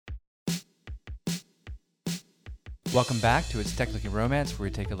Welcome back to It's Technically Romance, where we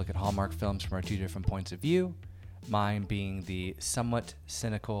take a look at Hallmark films from our two different points of view. Mine being the somewhat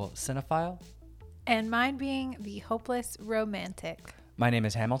cynical cinephile. And mine being the hopeless romantic. My name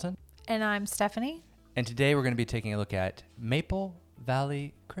is Hamilton. And I'm Stephanie. And today we're going to be taking a look at Maple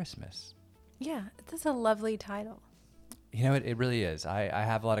Valley Christmas. Yeah, this is a lovely title. You know, it really is. I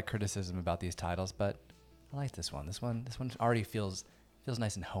have a lot of criticism about these titles, but I like this one. This one already feels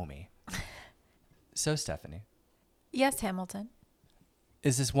nice and homey. So, Stephanie. Yes, Hamilton.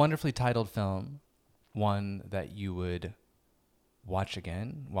 Is this wonderfully titled film one that you would watch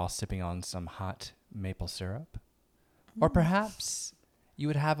again while sipping on some hot maple syrup? Or perhaps you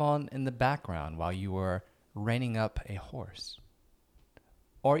would have on in the background while you were reining up a horse?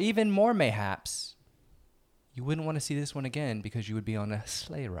 Or even more mayhaps, you wouldn't want to see this one again because you would be on a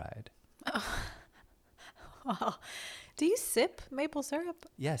sleigh ride. Wow. Do you sip maple syrup?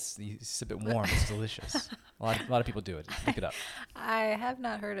 Yes, you sip it warm. It's delicious. A lot of people do it. Look it up. I have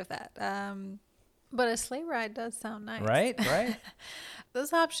not heard of that. But a sleigh ride does sound nice. Right?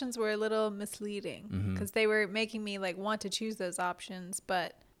 Those options were a little misleading because they were making me want to choose those options.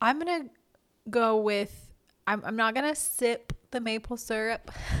 But I'm going to go with, I'm not going to sip the maple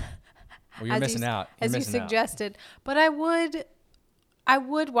syrup. Well, you're missing out. As you suggested. But I would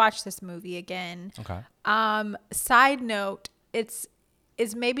watch this movie again. Okay. Side note, it's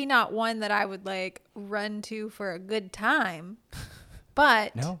maybe not one that I would run to for a good time,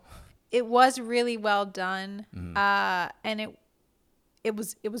 but No. It was really well done. And it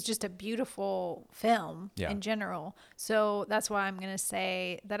was just a beautiful film in general. So that's why I'm going to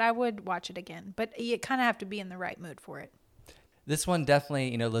say that I would watch it again, but you kind of have to be in the right mood for it. This one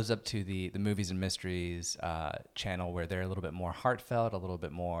definitely, lives up to the Movies and Mysteries channel, where they're a little bit more heartfelt, a little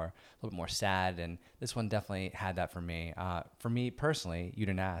bit more sad, and this one definitely had that for me. For me personally, you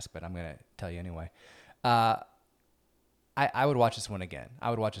didn't ask, but I'm gonna tell you anyway. I would watch this one again.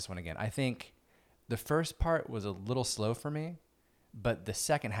 I think the first part was a little slow for me, but the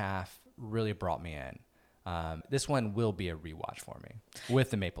second half really brought me in. This one will be a rewatch for me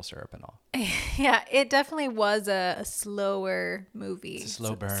with the maple syrup and all. Yeah, it definitely was a slower movie. It's a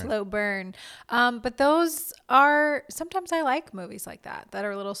slow burn. But those are, sometimes I like movies like that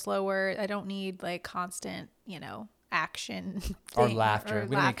are a little slower. I don't need constant, action. Or laughter.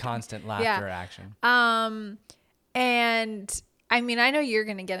 We don't need constant laughter or action. And I mean, I know you're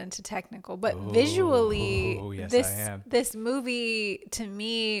going to get into technical, but visually, yes, I am. This movie to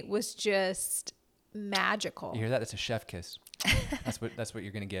me was just magical. You hear that? That's a chef kiss. That's what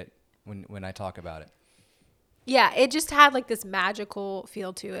you're gonna get when I talk about it. Yeah, it just had this magical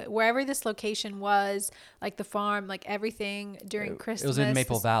feel to it. Wherever this location was, the farm, everything during Christmas. It was in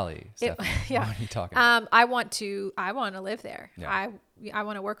Maple Valley. Yeah. What are you talking about? I want to live there. Yeah. I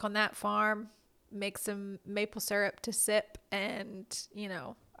want to work on that farm, make some maple syrup to sip, and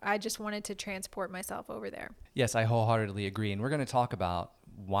I just wanted to transport myself over there. Yes, I wholeheartedly agree, and we're going to talk about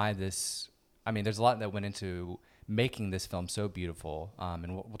why this. I mean, there's a lot that went into making this film so beautiful,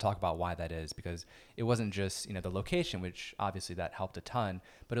 and we'll talk about why that is, because it wasn't just the location, which obviously that helped a ton,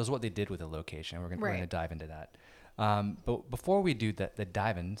 but it was what they did with the location. We're going to dive into that. But before we do the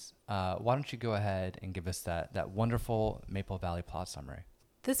dive-ins, why don't you go ahead and give us that wonderful Maple Valley plot summary?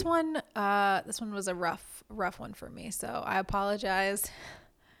 This one was a rough one for me, so I apologize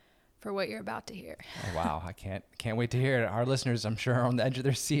for what you're about to hear. Oh, wow, I can't wait to hear it. Our listeners, I'm sure, are on the edge of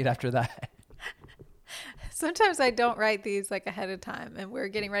their seat after that. Sometimes I don't write these ahead of time, and we're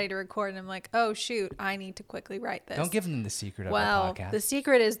getting ready to record, and I'm like, oh shoot, I need to quickly write this. Don't give them the secret of our podcast. Well, the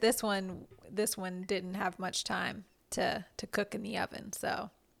secret is this one didn't have much time to cook in the oven. So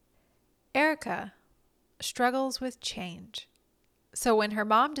Erica struggles with change. So when her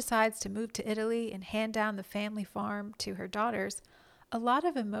mom decides to move to Italy and hand down the family farm to her daughters, a lot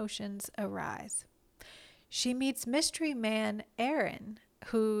of emotions arise. She meets mystery man Aaron,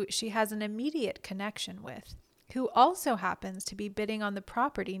 who she has an immediate connection with, who also happens to be bidding on the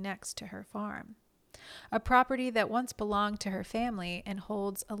property next to her farm. A property that once belonged to her family and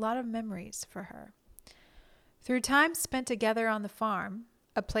holds a lot of memories for her. Through time spent together on the farm,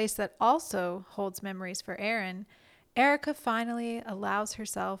 a place that also holds memories for Aaron, Erica finally allows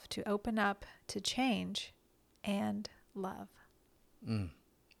herself to open up to change and love.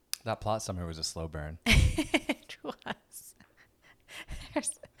 That plot summary was a slow burn. It was.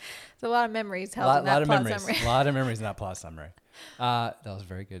 There's a lot of memories held in that plot summary. A lot of memories in that plot summary. That was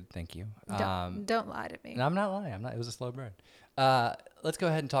very good. Thank you. Don't lie to me. No, I'm not lying. It was a slow burn. Let's go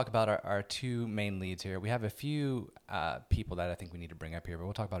ahead and talk about our two main leads here. We have a few people that I think we need to bring up here, but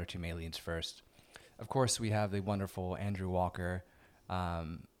we'll talk about our two main leads first. Of course, we have the wonderful Andrew Walker,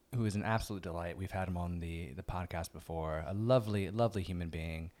 who is an absolute delight. We've had him on the podcast before. A lovely, lovely human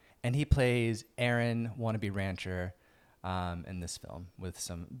being. And he plays Aaron, wannabe rancher, in this film with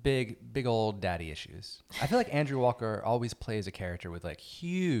some big old daddy issues. I feel like Andrew Walker always plays a character with like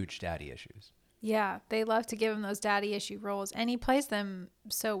huge daddy issues. Yeah, they love to give him those daddy issue roles, and he plays them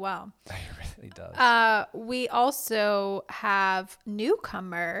so well. He really does. We also have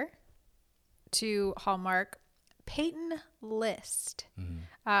newcomer to Hallmark, Peyton List,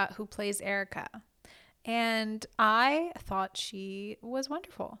 who plays Erica. And I thought she was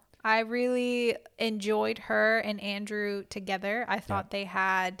wonderful. I really enjoyed her and Andrew together. I thought they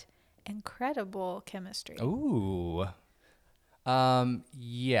had incredible chemistry. Ooh.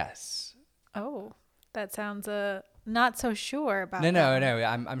 Yes. Oh, that sounds not so sure about No. that.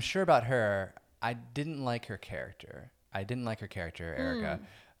 I'm sure about her. I didn't like her character. Erica.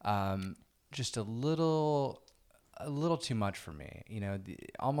 Just a little too much for me. You know,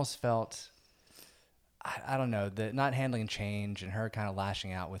 almost felt, I don't know, the not handling change and her kind of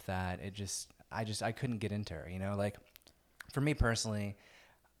lashing out with that. I couldn't get into her, you know, like for me personally,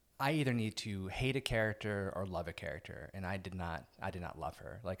 I either need to hate a character or love a character. And I did not love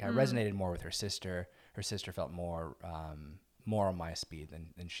her. Like I resonated more with her sister. Her sister felt more on my speed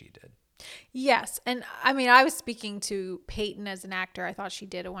than she did. Yes. And I mean, I was speaking to Peyton as an actor. I thought she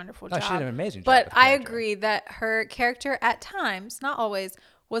did a wonderful job. She did an amazing job. But with I character. agree that her character at times, not always,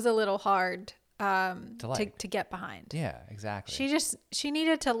 was a little hard to get behind. Yeah, exactly. She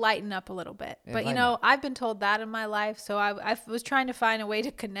needed to lighten up a little bit. Yeah, but, you know, I've been told that in my life. So I was trying to find a way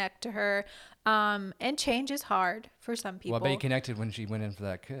to connect to her. And change is hard for some people. Well, I bet you connected when she went in for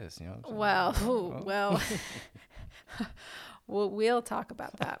that kiss, you know? Well, we'll talk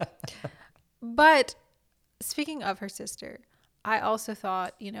about that. But speaking of her sister, I also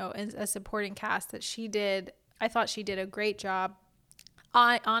thought, you know, as a supporting cast I thought she did a great job.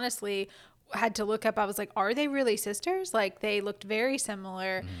 I honestly had to look up. I was like, are they really sisters? Like they looked very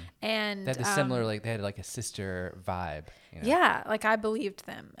similar. And they had the similar, like they had like a sister vibe. You know? Yeah, like I believed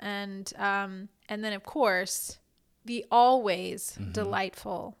them. And then of course the always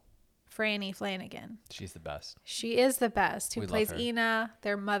delightful Franny Flanagan. She's the best. She is the best. Who We plays love her. Ina,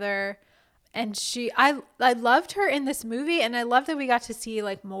 their mother. And I loved her in this movie, and I love that we got to see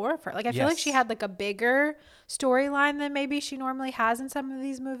like more of her. Like I feel like she Yes. had like a bigger storyline than maybe she normally has in some of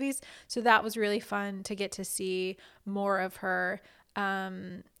these movies. So that was really fun to get to see more of her.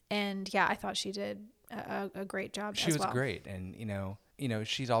 And yeah, I thought she did a great job. She as was well. great. And, you know,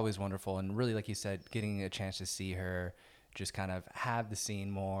 she's always wonderful. And really, like you said, getting a chance to see her just kind of have the scene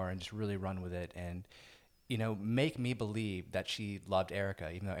more and just really run with it. And, you know, make me believe that she loved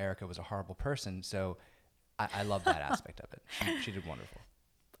Erica, even though Erica was a horrible person. So I love that aspect of it. She did wonderful.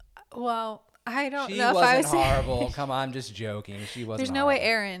 Well, I don't She know if wasn't I was horrible. Come on, I'm just joking. She wasn't There's no way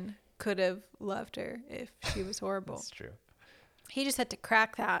horrible. Aaron could have loved her if she was horrible. That's true. He just had to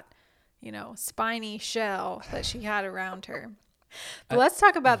crack that, you know, spiny shell that she had around her. But let's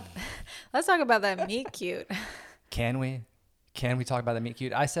talk about that meet cute. Can we talk about the meet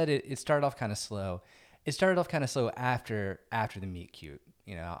cute? I said it started off kind of slow. It started off kind of slow after the meet cute.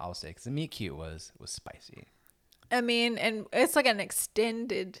 You know, I'll say, because the meet cute was spicy. I mean, and it's like an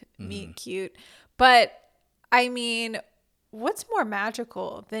extended meet cute. But I mean, what's more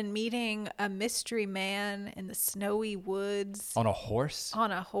magical than meeting a mystery man in the snowy woods On a horse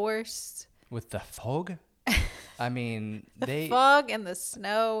on a horse? with the fog. I mean, Fog and the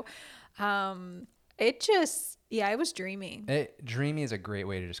snow. It was dreamy. Dreamy is a great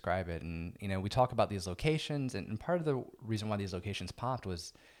way to describe it. And, you know, we talk about these locations, and part of the reason why these locations popped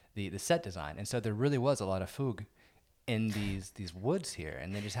was the set design. And so there really was a lot of fog in these woods here,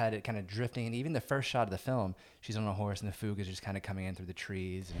 and they just had it kind of drifting. And even the first shot of the film, she's on a horse and the fog is just kind of coming in through the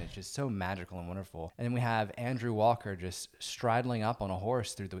trees, and it's just so magical and wonderful. And then we have Andrew Walker just straddling up on a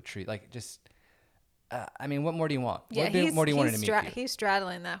horse through the tree, like just I mean, what more do you want? Yeah, what more do you want in a meet cute? he's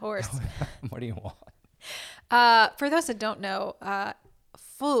straddling that horse. What do you want? For those that don't know,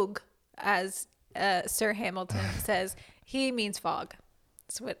 fug, as Sir Hamilton says, he means fog.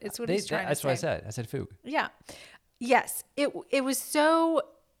 It's what he's trying to say. That's what I said. I said fog. Yeah. Yes. It was so.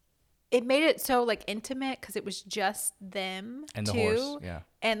 It made it so like intimate because it was just them And the two, horse, yeah.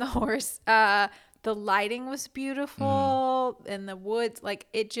 and the horse. The lighting was beautiful, and the woods. Like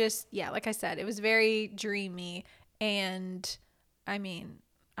it just, yeah. Like I said, it was very dreamy, and I mean,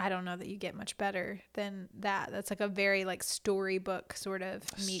 I don't know that you get much better than that. That's like a very like storybook sort of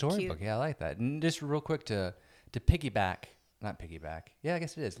meet Storybook, cute. yeah, I like that. And just real quick to not piggyback. Yeah, I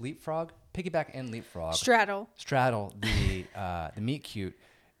guess it is leapfrog, piggyback, and leapfrog. Straddle. Straddle the meet cute.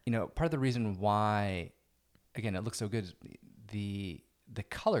 You know, part of the reason why, again, it looks so good is the the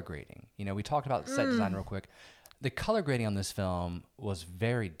color grading. You know, we talked about set design real quick. The color grading on this film was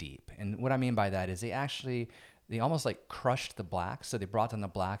very deep. And what I mean by that is they almost like crushed the blacks. So they brought down the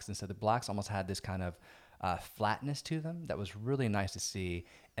blacks, and so the blacks almost had this kind of flatness to them that was really nice to see.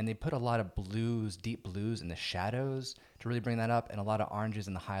 And they put a lot of blues, deep blues in the shadows to really bring that up, and a lot of oranges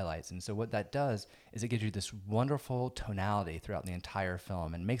in the highlights. And so what that does is it gives you this wonderful tonality throughout the entire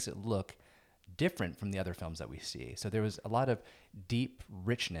film and makes it look different from the other films that we see. So there was a lot of deep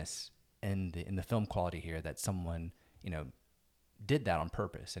richness in the film quality here that someone, you know, did that on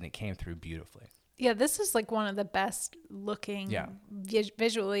purpose, and it came through beautifully. Yeah, this is like one of the best looking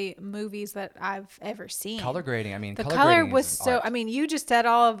visually movies that I've ever seen. Color grading, I mean, the color grading was is so, art. I mean, you just said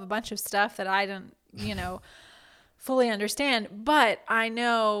all of a bunch of stuff that I don't, you know, fully understand, but I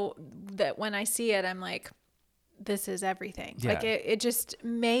know that when I see it, I'm like, this is everything. Yeah. Like it just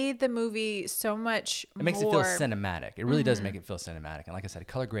made the movie so much more. It makes it feel cinematic. It really does make it feel cinematic. And like I said,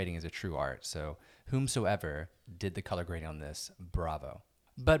 color grading is a true art. So whomsoever did the color grading on this, bravo.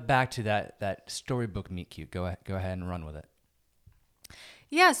 But back to that storybook meet cute. Go ahead and run with it.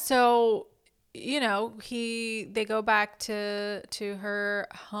 Yeah, so you know, they go back to her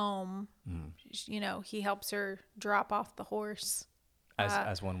home. You know, he helps her drop off the horse.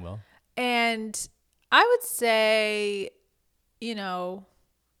 As one will. And I would say, you know,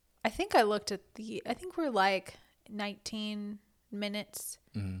 I think we're like 19 minutes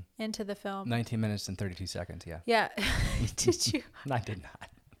into the film. 19 minutes and 32 seconds, yeah. Yeah. Did you? I did not.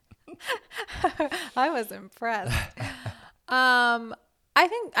 I was impressed. I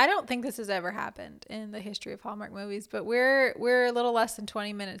don't think this has ever happened in the history of Hallmark movies, but we're a little less than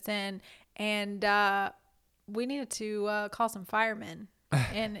 20 minutes in, and we needed to call some firemen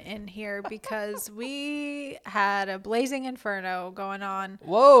in here because we had a blazing inferno going on.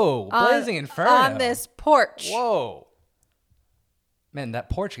 Whoa, blazing inferno on this porch. Whoa. Man, that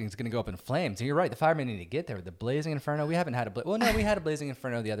porch is going to go up in flames. And you're right. The firemen need to get there. The blazing inferno. We haven't had we had a blazing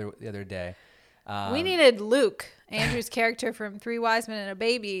inferno the other day. We needed Luke, Andrew's character from Three Wise Men and a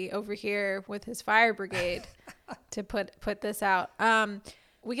Baby, over here with his fire brigade to put this out.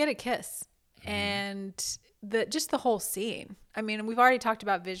 We get a kiss, and the whole scene. I mean, we've already talked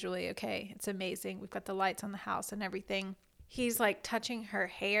about visually. Okay, it's amazing. We've got the lights on the house and everything. He's like touching her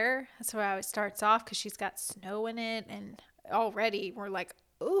hair. That's how it starts off because she's got snow in it, and already we're like,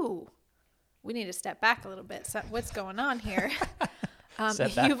 ooh, we need to step back a little bit. So what's going on here?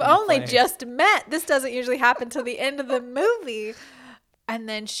 You've only just met. This doesn't usually happen till the end of the movie. And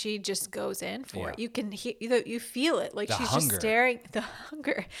then she just goes in for it. You can you feel it. Like she's just staring. The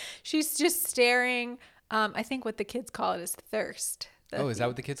hunger. She's just staring. I think what the kids call it is thirst. Is that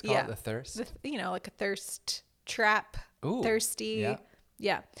what the kids call it? The thirst? Like a thirst trap. Ooh, thirsty.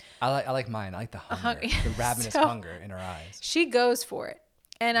 Yeah. I like mine. I like the hunger. The ravenous hunger in her eyes. She goes for it.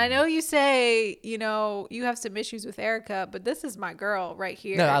 And I know you say, you know, you have some issues with Erica, but this is my girl right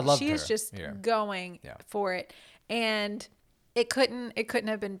here. No, I love her. She is just going for it. And it couldn't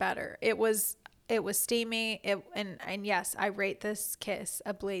have been better. It was steamy. And yes, I rate this kiss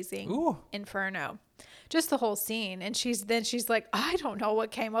a blazing inferno. Just the whole scene. And she's like, I don't know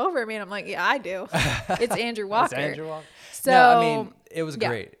what came over me. And I'm like, yeah, I do. It's Andrew Walker. It's Andrew Walker. So, no, I mean, it was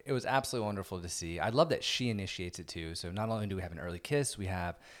great. It was absolutely wonderful to see. I love that she initiates it too. So not only do we have an early kiss, we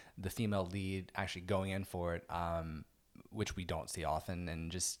have the female lead actually going in for it, which we don't see often.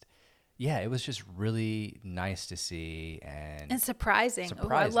 And just, it was just really nice to see and surprising. Ooh,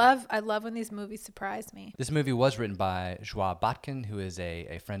 I love when these movies surprise me. This movie was written by Joie Botkin, who is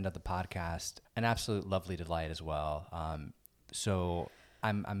a friend of the podcast, an absolute lovely delight as well. So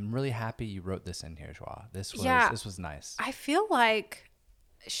I'm really happy you wrote this in here, Joie. This was nice. I feel like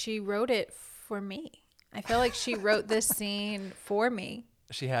she wrote it for me. I feel like she wrote this scene for me.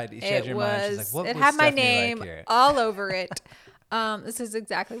 She had your mind. She's like, what it would had my Stephanie name like here? all over it. This is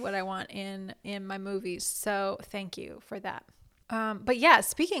exactly what I want in my movies. So thank you for that. But yeah,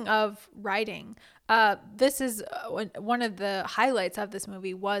 speaking of writing, this is one of the highlights of this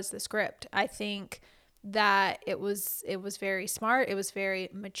movie was the script. I think that it was very smart. It was very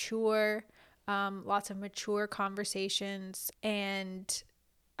mature, lots of mature conversations. And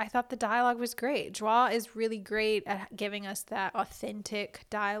I thought the dialogue was great. Joie is really great at giving us that authentic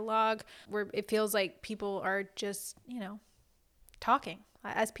dialogue where it feels like people are just, you know, talking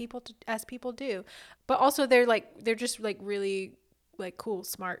as people do, but also they're just like really like cool,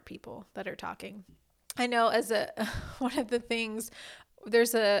 smart people that are talking. I know as one of the things,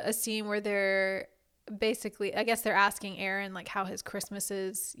 there's a scene where they're basically, I guess they're asking Aaron like how his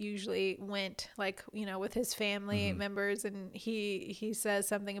Christmases usually went, like, you know, with his family members, and he says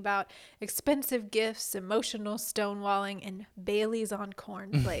something about expensive gifts, emotional stonewalling, and Bailey's on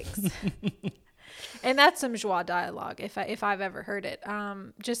cornflakes. And that's some joie dialogue if I've ever heard it.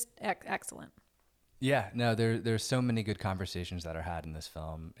 Just excellent. Yeah, no, there's so many good conversations that are had in this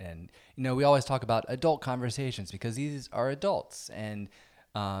film, and you know we always talk about adult conversations because these are adults, and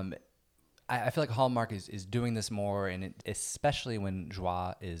I feel like Hallmark is doing this more, and especially when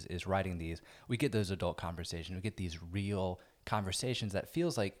Joie is writing these, we get those adult conversations, we get these real conversations that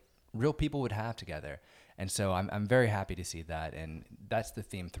feels like real people would have together, and so I'm very happy to see that, and that's the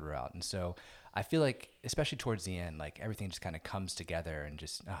theme throughout, and so I feel like especially towards the end, like everything just kind of comes together and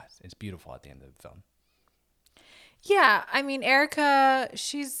just it's beautiful at the end of the film. Yeah, I mean, Erica,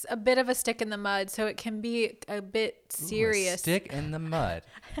 she's a bit of a stick in the mud, so it can be a bit serious. Ooh, a stick in the mud.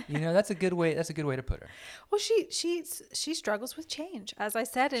 You know, that's a good way to put her. Well, she struggles with change, as I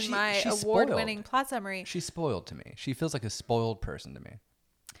said in my award-winning plot summary. She's spoiled to me. She feels like a spoiled person to me.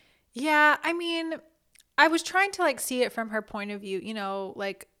 Yeah, I mean, I was trying to like see it from her point of view, you know,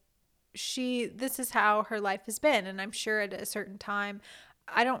 like this is how her life has been, and I'm sure at a certain time,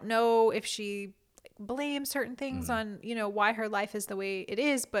 I don't know if she blame certain things on, you know, why her life is the way it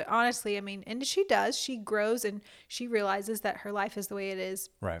is, but honestly, I mean, and she grows and she realizes that her life is the way it is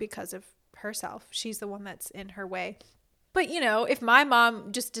because of herself. She's the one that's in her way. But, you know, if my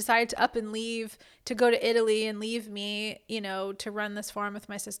mom just decided to up and leave to go to Italy and leave me, you know, to run this farm with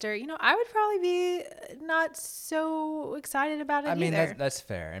my sister, you know, I would probably be not so excited about it either. I mean, that's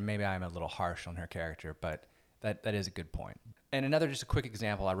fair, and maybe I'm a little harsh on her character, but that is a good point. And another just a quick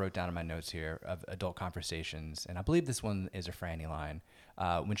example I wrote down in my notes here of adult conversations, and I believe this one is a Franny line,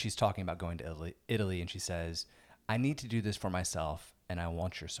 when she's talking about going to Italy, and she says, "I need to do this for myself, and I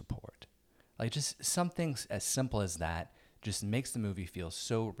want your support." Like just something as simple as that just makes the movie feel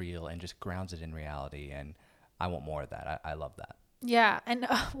so real and just grounds it in reality, and I want more of that. I love that. Yeah, and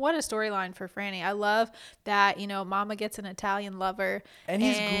what a storyline for Franny. I love that, you know, Mama gets an Italian lover. And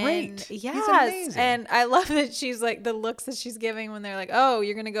he's great. Yes. He's amazing. And I love that she's like, the looks that she's giving when they're like, oh,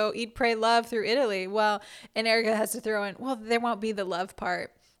 you're going to go eat, pray, love through Italy. Well, and Erica has to throw in, well, there won't be the love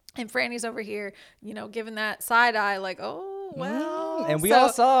part. And Franny's over here, you know, giving that side eye like, oh, well. And we all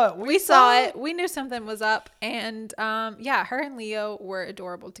saw it. We saw it. We knew something was up. And yeah, her and Leo were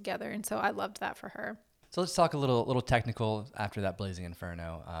adorable together. And so I loved that for her. So let's talk a little technical after that Blazing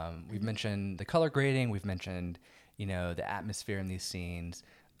Inferno. We've mentioned the color grading. We've mentioned, you know, the atmosphere in these scenes.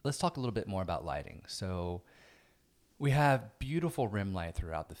 Let's talk a little bit more about lighting. So we have beautiful rim light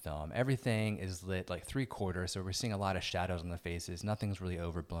throughout the film. Everything is lit like 3/4, so we're seeing a lot of shadows on the faces. Nothing's really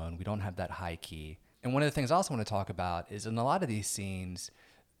overblown. We don't have that high key. And one of the things I also want to talk about is in a lot of these scenes,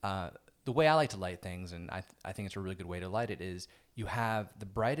 the way I like to light things, and I think it's a really good way to light it, is you have the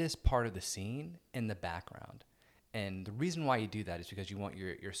brightest part of the scene in the background. And the reason why you do that is because you want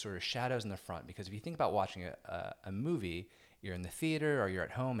your sort of shadows in the front. Because if you think about watching a movie, you're in the theater or you're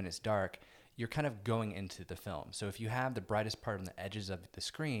at home and it's dark, you're kind of going into the film. So if you have the brightest part on the edges of the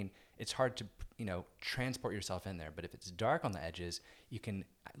screen, it's hard to, you know, transport yourself in there. But if it's dark on the edges, you can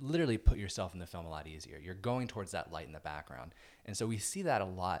literally put yourself in the film a lot easier. You're going towards that light in the background. And so we see that a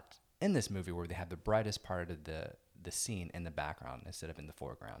lot in this movie where they have the brightest part of the scene in the background instead of in the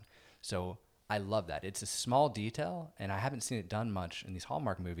foreground. So I love that. It's a small detail, and I haven't seen it done much in these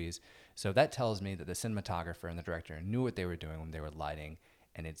Hallmark movies. So that tells me that the cinematographer and the director knew what they were doing when they were lighting,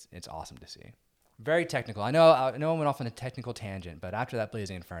 and it's awesome to see. Very technical. I know I went off on a technical tangent, but after that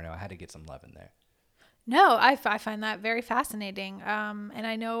Blazing Inferno, I had to get some love in there. No, I find that very fascinating. And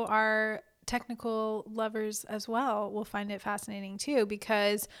I know our technical lovers as well will find it fascinating too,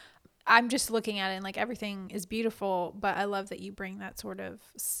 because I'm just looking at it and like everything is beautiful, but I love that you bring that sort of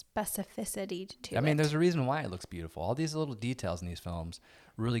specificity to it. I mean, there's a reason why it looks beautiful. All these little details in these films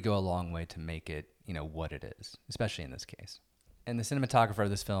really go a long way to make it, you know, what it is, especially in this case. And the cinematographer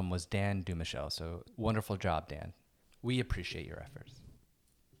of this film was Dan Dumichel. So wonderful job, Dan. We appreciate your efforts.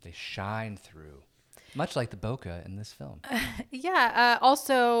 They shine through, much like the bokeh in this film. Yeah.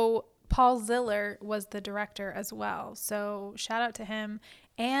 Also, Paul Ziller was the director as well. So shout out to him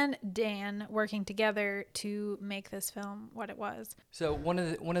and Dan working together to make this film what it was. So one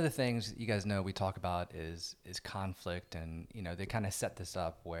of the things you guys know we talk about is conflict, and you know they kind of set this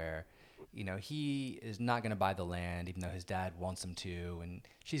up where, you know, he is not going to buy the land even though his dad wants him to, and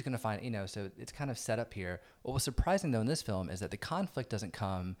she's going to find, you know, so it's kind of set up here. What was surprising though in this film is that the conflict doesn't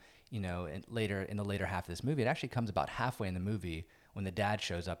come, you know, in the later half of this movie. It actually comes about halfway in the movie when the dad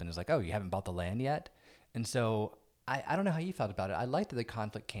shows up and is like, "Oh, you haven't bought the land yet?" And so I don't know how you felt about it. I liked that the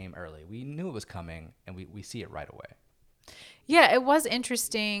conflict came early. We knew it was coming, and we see it right away. Yeah, it was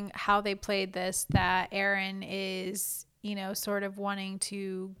interesting how they played this, that Aaron is, sort of wanting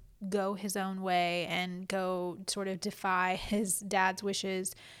to go his own way and go sort of defy his dad's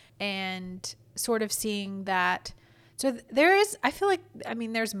wishes, and sort of seeing that. So there is, I feel like,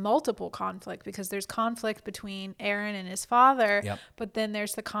 there's multiple conflict, because there's conflict between Aaron and his father, Yep. but then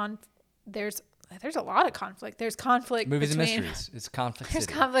there's there's a lot of conflict. There's conflict Movies between, and mysteries. It's conflict there's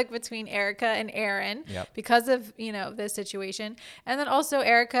city. conflict between Erica and Aaron Yep. because of, this situation. And then also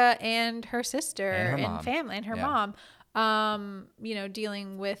Erica and her sister And her and mom. family and her Yeah. mom,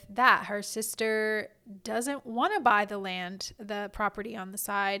 dealing with that. Her sister doesn't want to buy the property on the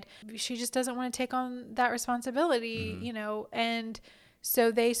side. She just doesn't want to take on that responsibility, and so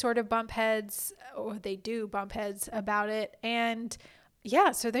they sort of bump heads, or they do bump heads about it. And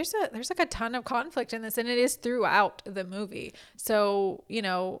yeah, so there's like a ton of conflict in this, and it is throughout the movie. So,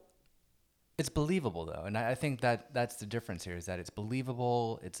 It's believable though, and I think that's the difference here, is that it's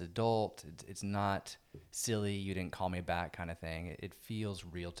believable, it's adult, it's not silly, you didn't call me back kind of thing. It feels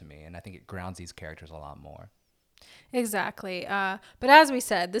real to me, and I think it grounds these characters a lot more. exactly. But as we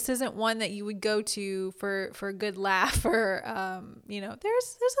said, this isn't one that you would go to for a good laugh, or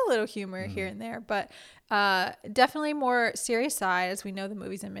there's a little humor here and there, but definitely more serious side, as we know the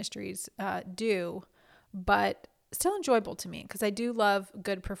movies and mysteries do, but still enjoyable to me, because I do love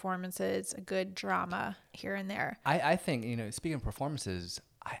good performances, a good drama here and there. I think, speaking of performances,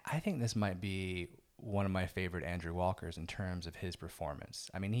 I think this might be one of my favorite Andrew Walkers in terms of his performance.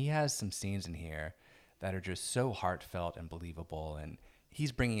 I mean, he has some scenes in here that are just so heartfelt and believable, and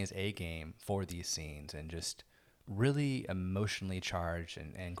he's bringing his A game for these scenes, and just really emotionally charged,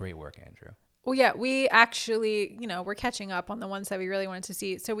 and great work, Andrew. Well, yeah, we actually, we're catching up on the ones that we really wanted to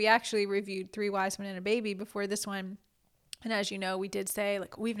see. So we actually reviewed Three Wise Men and a Baby before this one. And as you know, we did say,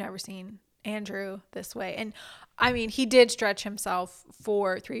 like, we've never seen Andrew this way. And he did stretch himself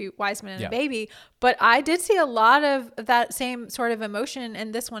for Three Wise Men and a Baby. But I did see a lot of that same sort of emotion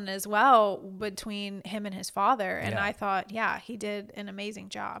in this one as well, between him and his father. And I thought, he did an amazing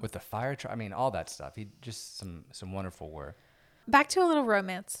job. With the fire truck, all that stuff. He just some wonderful work. Back to a little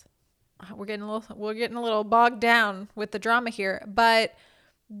romance. We're getting a little bogged down with the drama here, but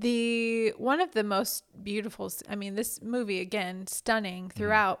one of the most beautiful, this movie, again, stunning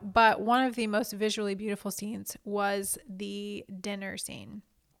throughout, but one of the most visually beautiful scenes was the dinner scene.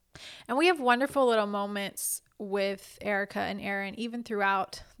 And we have wonderful little moments with Erica and Aaron, even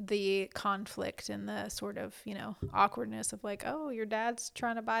throughout the conflict and the sort of, awkwardness of like, oh, your dad's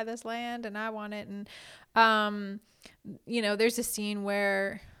trying to buy this land and I want it. And, there's a scene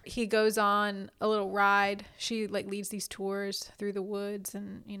where he goes on a little ride. She like leads these tours through the woods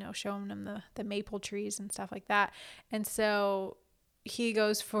and, showing them the maple trees and stuff like that. And so he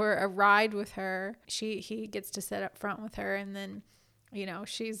goes for a ride with her. He gets to sit up front with her, and then,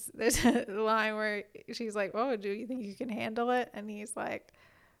 there's a line where she's like, oh, do you think you can handle it? And he's like,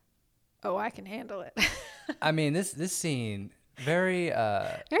 oh, I can handle it. This scene, very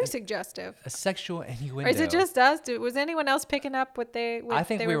suggestive. a sexual innuendo. Or is it just us? Was anyone else picking up what I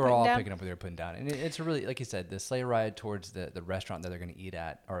think we were all picking up what they were putting down. And it's a really, like you said, the sleigh ride towards the restaurant that they're going to eat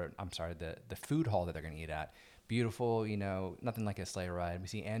at, or I'm sorry, the food hall that they're going to eat at. Beautiful, nothing like a sleigh ride. We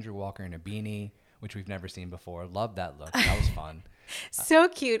see Andrew Walker in a beanie, which we've never seen before. Love that look. That was fun. So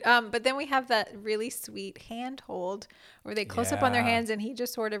cute. But then we have that really sweet handhold where they close up on their hands, and he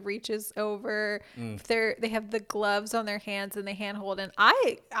just sort of reaches over. They have the gloves on their hands and they handhold, and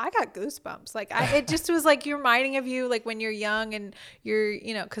I got goosebumps. Like it just was like you're reminding of you, like when you're young and you're,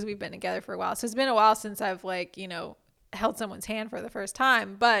 because we've been together for a while. So it's been a while since I've held someone's hand for the first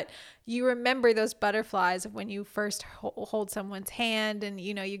time, but you remember those butterflies of when you first hold someone's hand, and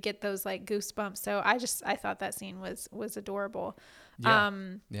you get those like goosebumps. So I thought that scene was adorable. Yeah,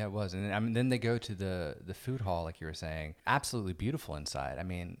 it was. And then they go to the food hall, like you were saying. Absolutely beautiful inside.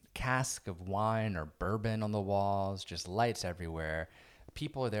 Cask of wine or bourbon on the walls, just lights everywhere.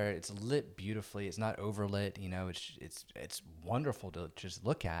 People are there. It's lit beautifully. It's not overlit. It's wonderful to just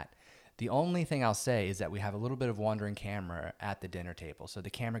look at. The only thing I'll say is that we have a little bit of wandering camera at the dinner table. So the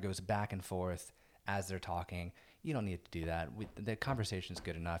camera goes back and forth as they're talking. You don't need to do that. The conversation's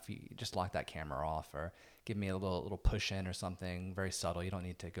good enough. You just lock that camera off, or give me a little push in or something very subtle. You don't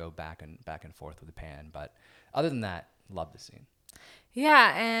need to go back and forth with the pan. But other than that, love the scene.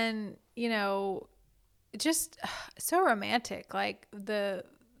 Yeah, and just so romantic, like the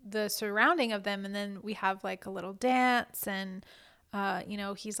surrounding of them, and then we have like a little dance, and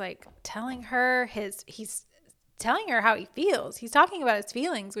he's like telling her he's telling her how he feels. He's talking about his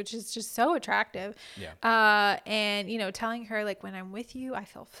feelings, which is just so attractive. Yeah. And, you know, telling her, like, when I'm with you, I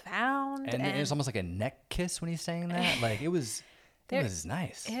feel found. And it was almost like a neck kiss when he's saying that. Like, it was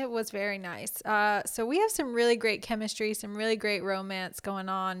nice. It was very nice. So we have some really great chemistry, some really great romance going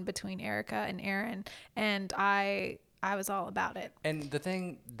on between Erica and Aaron. And I was all about it. And the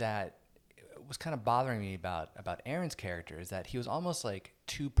thing that was kind of bothering me about Aaron's character is that he was almost like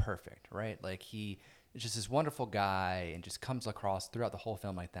too perfect, right? Like he is just this wonderful guy and just comes across throughout the whole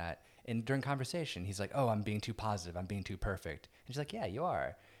film like that. And during conversation, he's like, oh, I'm being too positive. I'm being too perfect. And she's like, yeah, you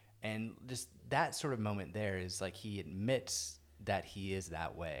are. And just that sort of moment there is like he admits that he is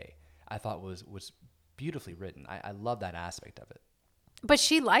that way. I thought was beautifully written. I love that aspect of it. But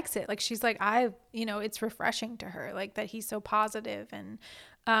she likes it. Like, she's like, it's refreshing to her, like, that he's so positive. And,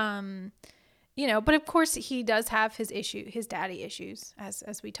 you know, but of course he does have his daddy issues,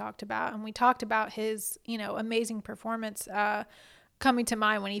 as we talked about. And we talked about his, you know, amazing performance, coming to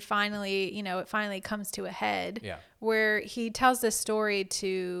mind when he finally, you know, it finally comes to a head. Yeah. Where he tells this story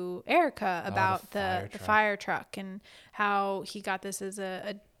to Erica about the fire truck and how he got this as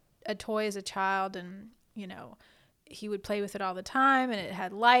a toy as a child, and, you know, he would play with it all the time, and it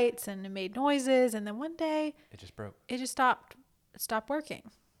had lights and it made noises, and then one day it just broke. It just stopped working,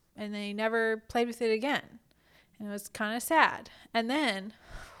 and then he never played with it again, and it was kind of sad. And then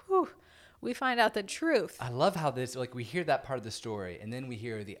we find out the truth. I love how this, like, we hear that part of the story, and then we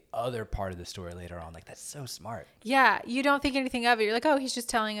hear the other part of the story later on. Like, that's so smart. Yeah, you don't think anything of it. You're like, oh, he's just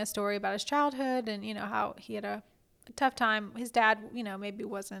telling a story about his childhood, and, you know, how he had a tough time. His dad, you know, maybe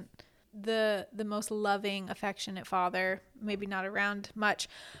wasn't the most loving, affectionate father, maybe not around much.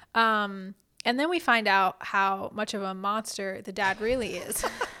 And then we find out how much of a monster the dad really is.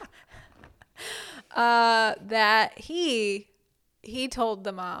 That he told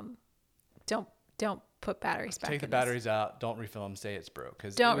the mom, don't put batteries back. Take the batteries out. Don't refill them. Say it's broke.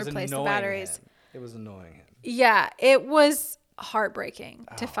 Because don't replace the batteries. It was annoying him. Yeah, it was heartbreaking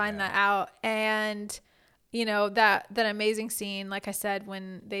to find that out. And, you know, that amazing scene, like I said,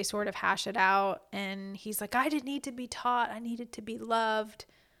 when they sort of hash it out, and he's like, I didn't need to be taught. I needed to be loved.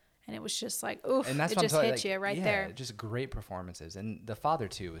 And it was just like, oof, and that's it just hit you right there. Just great performances. And the father,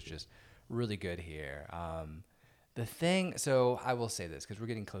 too, was just really good here. So I will say this, because we're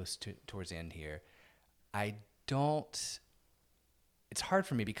getting close towards the end here. It's hard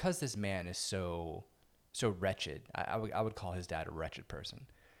for me, because this man is so wretched. I would call his dad a wretched person.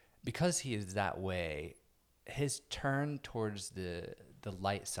 Because he is that way, his turn towards the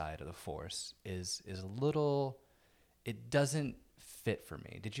light side of the force is a little, it doesn't fit for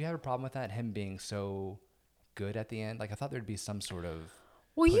me. Did you have a problem with that, him being so good at the end? Like, I thought there'd be some sort of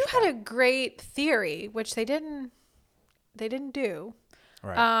Well, you had a great theory, which they didn't do.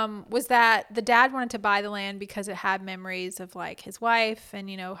 Right. Was that the dad wanted to buy the land because it had memories of, like, his wife and,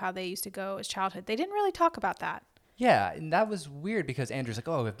 you know, how they used to go as childhood. They didn't really talk about that. Yeah, and that was weird, because Andrew's like,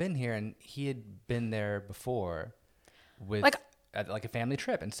 oh, I've been here, and he had been there before with like a family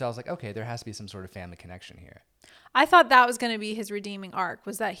trip. And so I was like, okay, there has to be some sort of family connection here. I thought that was going to be his redeeming arc,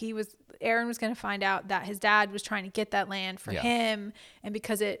 was that Aaron was going to find out that his dad was trying to get that land for him, and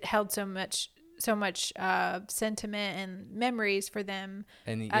because it held so much sentiment and memories for them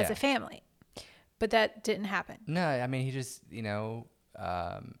as a family. But that didn't happen. No, I mean, he just, you know,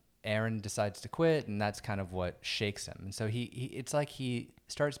 Aaron decides to quit, and that's kind of what shakes him. And so it's like he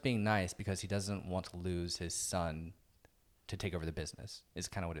starts being nice because he doesn't want to lose his son to take over the business, is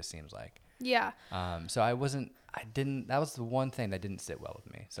kind of what it seems like. Yeah. So that was the one thing that didn't sit well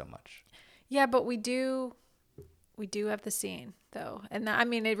with me so much. Yeah, but we do have the scene, though. And I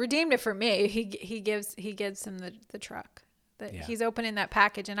mean, it redeemed it for me. He gives him the truck. He's opening that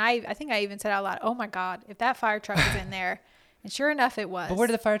package, and I think I even said out loud, oh my God, if that fire truck is in there. And sure enough, it was. But where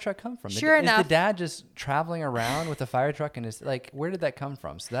did the fire truck come from? Sure enough. Is the dad just traveling around with the fire truck, and where did that come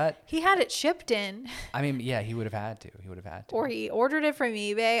from? So that he had it shipped in. I mean, yeah, he would have had to. Or he ordered it from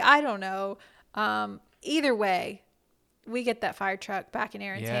eBay. I don't know. Either way, we get that fire truck back in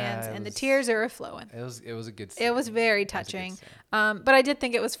Aaron's hands, and the tears are flowing. It was a good scene. It was very touching. But I did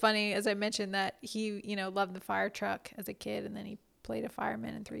think it was funny, as I mentioned, that he, you know, loved the fire truck as a kid, and then he played a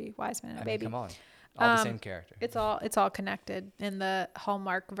fireman in Three Wise Men and a Baby. Come on. All the same character. It's all connected in the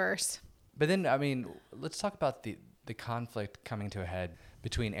Hallmark verse. But then, I mean, let's talk about the conflict coming to a head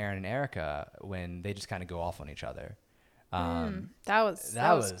between Aaron and Erica when they just kind of go off on each other. That was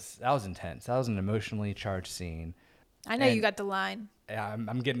intense. That was an emotionally charged scene. I know you got the line. Yeah,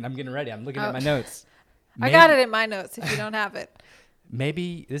 I'm getting ready. I'm looking at my notes. I got it in my notes if you don't have it.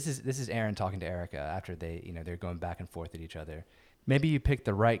 Maybe this is Aaron talking to Erica after they're going back and forth at each other. Maybe you pick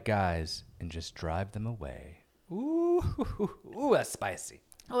the right guys and just drive them away. Ooh, that's spicy.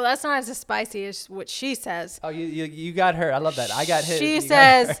 Well, that's not as spicy as what she says. Oh, you got her. I love that. I got his. She You got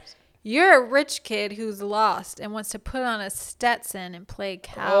says, hers. "You're a rich kid who's lost and wants to put on a Stetson and play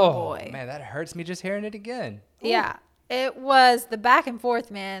cowboy." Oh man, that hurts me just hearing it again. Ooh. Yeah, it was the back and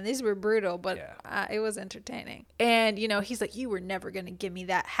forth, man. These were brutal, but Yeah. it was entertaining. And he's like, "You were never gonna give me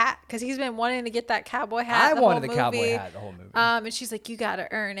that hat," because he's been wanting to get that cowboy hat. I wanted the cowboy hat the whole movie. And she's like, "You gotta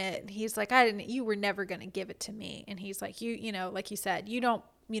earn it." And he's like, "I didn't. You were never gonna give it to me." And he's like, like you said, you don't.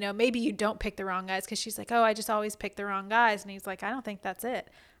 Maybe you don't pick the wrong guys," because she's like, "Oh, I just always pick the wrong guys." And he's like, "I don't think that's it.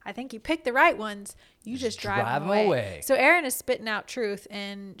 I think you pick the right ones. You just drive them away." So Erin is spitting out truth,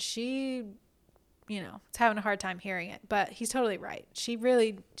 and she, is having a hard time hearing it. But he's totally right. She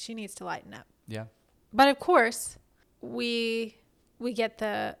needs to lighten up. Yeah. But of course, we get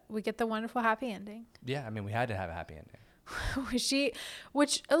the wonderful happy ending. Yeah, I mean, we had to have a happy ending. which is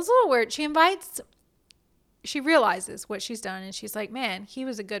a little weird. She realizes what she's done, and she's like, "Man, he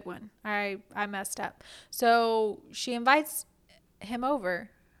was a good one. I messed up." So she invites him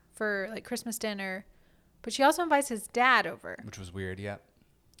over for like Christmas dinner, but she also invites his dad over. Which was weird, yeah.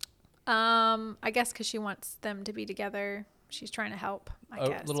 I guess because she wants them to be together. She's trying to help, I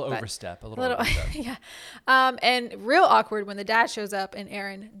guess. A little overstep. Yeah. And real awkward when the dad shows up and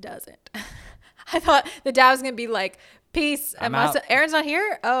Erin doesn't. I thought the dad was going to be like, "Peace. I'm out. Erin's not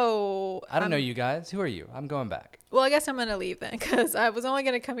here? Oh. I don't know you guys. Who are you? I'm going back." Well, I guess I'm going to leave then because I was only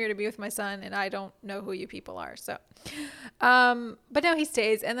going to come here to be with my son and I don't know who you people are. So, but no, he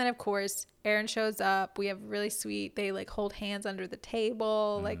stays. And then, of course, Erin shows up. We have really sweet, they like hold hands under the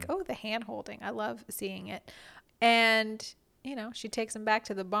table. Like, oh, the hand holding. I love seeing it. And, she takes him back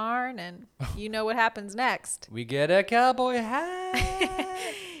to the barn and you know what happens next. We get a cowboy hat.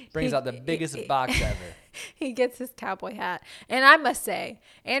 Brings out the biggest box ever. He gets his cowboy hat. And I must say,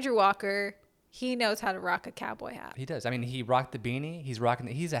 Andrew Walker, he knows how to rock a cowboy hat. He does. I mean, he rocked the beanie. He's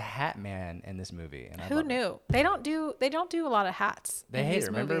a hat man in this movie. And Who knew? They don't do a lot of hats. They hate it.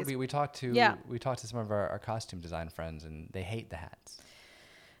 Remember, we talked to some of our costume design friends, and they hate the hats.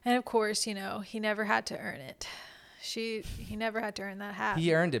 And of course, he never had to earn it. He never had to earn that hat.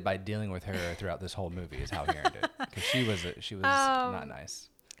 He earned it by dealing with her throughout this whole movie. Is how he earned it, because she was not nice.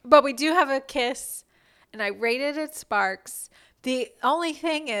 But we do have a kiss, and I rated it Sparks. The only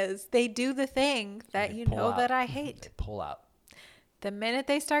thing is, they do the thing that that I hate. They pull out. The minute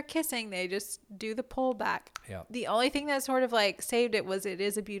they start kissing, they just do the pull back. Yeah. The only thing that sort of like saved it was it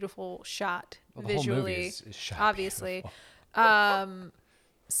is a beautiful shot visually. The whole movie is shot obviously.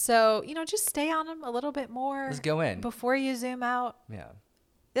 So, just stay on them a little bit more. Let's go in before you zoom out. Yeah.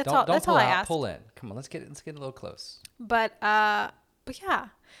 That's all I asked. Pull in. Come on, let's get a little close. But yeah,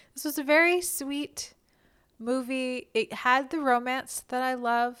 this was a very sweet movie. It had the romance that I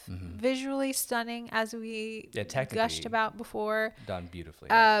love. Mm-hmm. Visually stunning, as we gushed about before. Done beautifully.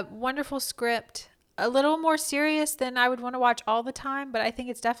 Wonderful script. A little more serious than I would want to watch all the time, but I think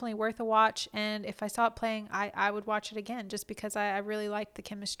it's definitely worth a watch. And if I saw it playing, I would watch it again just because I really liked the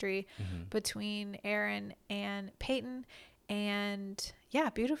chemistry between Erin and Peyton. And yeah,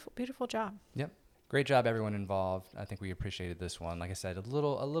 beautiful job. Yep. Great job, everyone involved. I think we appreciated this one. Like I said, a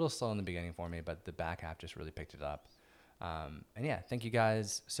little slow in the beginning for me, but the back half just really picked it up. And yeah, thank you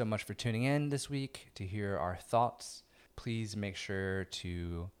guys so much for tuning in this week to hear our thoughts. Please make sure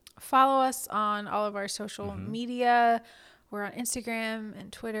to follow us on all of our social media. We're on Instagram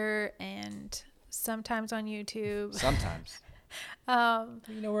and Twitter and sometimes on YouTube. Sometimes.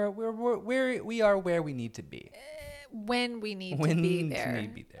 We are where we need to be. When we need to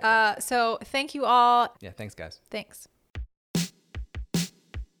be there. So thank you all. Yeah, thanks guys. Thanks.